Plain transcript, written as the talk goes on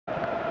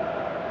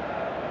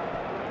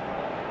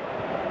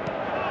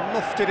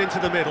lofted into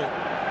the middle.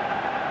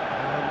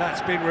 And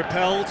that's been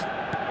repelled.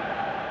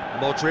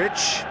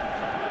 Modric.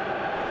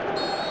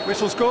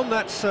 Whistle's gone,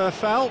 that's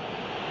foul.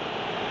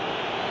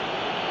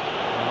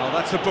 Oh,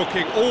 that's a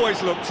booking,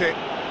 always looked it.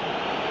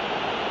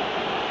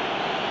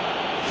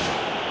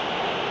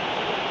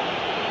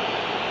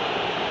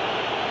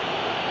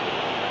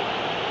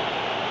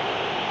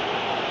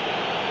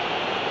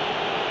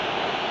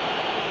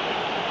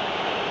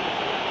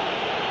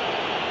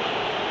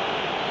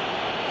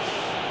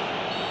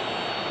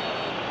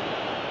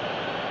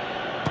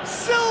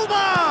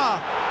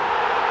 Silva!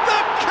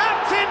 The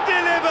captain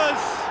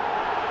delivers!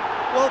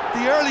 Well,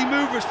 the early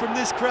movers from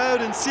this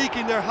crowd in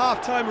seeking their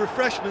half-time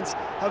refreshments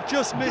have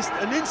just missed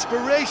an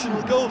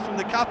inspirational goal from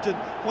the captain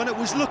when it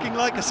was looking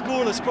like a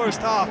scoreless first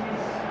half.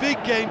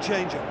 Big game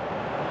changer.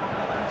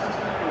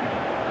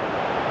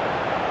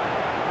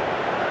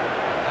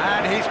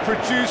 And he's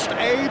produced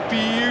a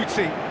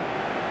beauty.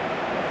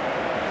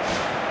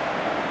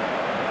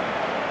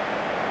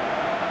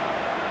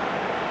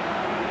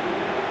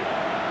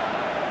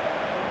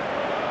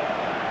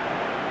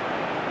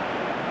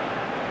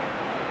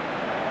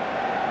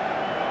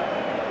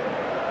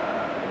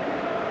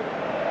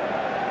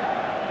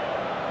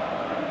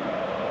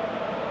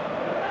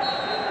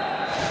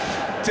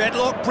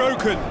 Deadlock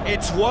broken,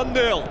 it's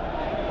 1-0.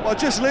 Well,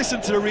 just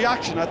listen to the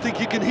reaction. I think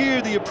you can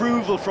hear the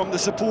approval from the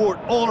support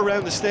all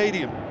around the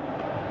stadium.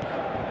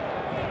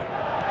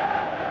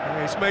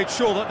 He's made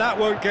sure that that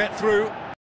won't get through.